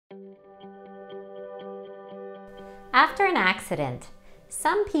After an accident,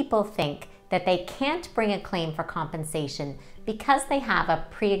 some people think that they can't bring a claim for compensation because they have a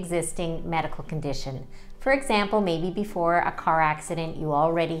pre-existing medical condition. For example, maybe before a car accident you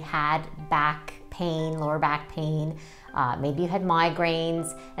already had back pain, lower back pain, maybe you had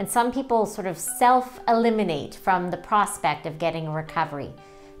migraines, and some people sort of self-eliminate from the prospect of getting a recovery.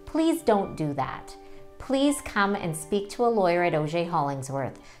 Please don't do that. Please come and speak to a lawyer at Richard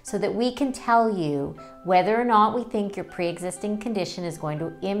Hollingsworth so that we can tell you whether or not we think your pre-existing condition is going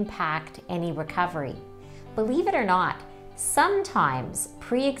to impact any recovery. Believe it or not, sometimes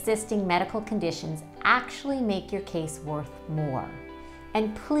pre-existing medical conditions actually make your case worth more.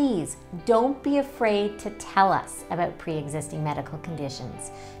 And please don't be afraid to tell us about pre-existing medical conditions,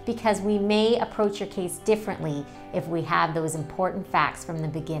 because we may approach your case differently if we have those important facts from the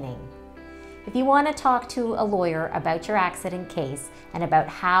beginning. If you want to talk to a lawyer about your accident case and about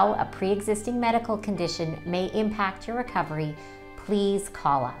how a pre-existing medical condition may impact your recovery, please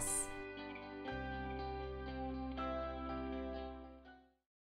call us.